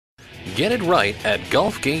Get it right at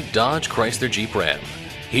Gulfgate Dodge Chrysler Jeep Ram.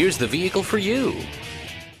 Here's the vehicle for you.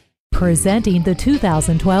 Presenting the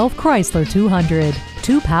 2012 Chrysler 200.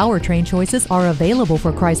 Two powertrain choices are available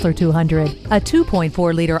for Chrysler 200. A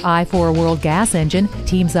 2.4-liter i4 World gas engine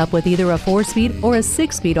teams up with either a 4-speed or a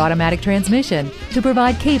 6-speed automatic transmission to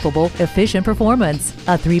provide capable, efficient performance.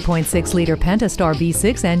 A 3.6-liter Pentastar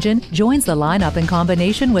V6 engine joins the lineup in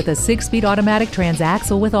combination with a 6-speed automatic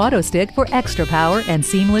transaxle with auto stick for extra power and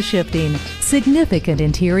seamless shifting. Significant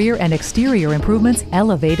interior and exterior improvements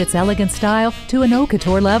elevate its elegant style to an haute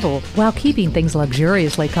couture level, while keeping things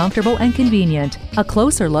luxuriously comfortable and convenient. A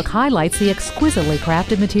closer look highlights the exquisitely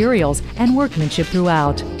crafted materials and workmanship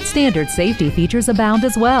throughout. Standard safety features abound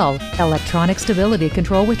as well. Electronic stability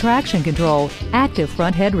control with traction control, active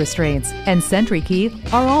front head restraints, and Sentry key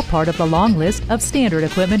are all part of the long list of standard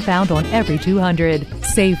equipment found on every 200.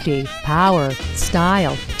 Safety, power,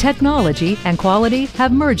 style, technology, and quality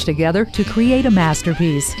have merged together to create a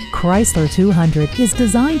masterpiece. Chrysler 200 is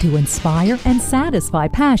designed to inspire and satisfy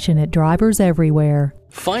passionate drivers everywhere.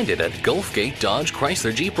 Find it at Gulfgate Dodge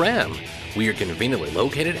Chrysler Jeep Ram. We are conveniently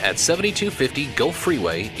located at 7250 Gulf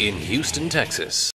Freeway in Houston, Texas.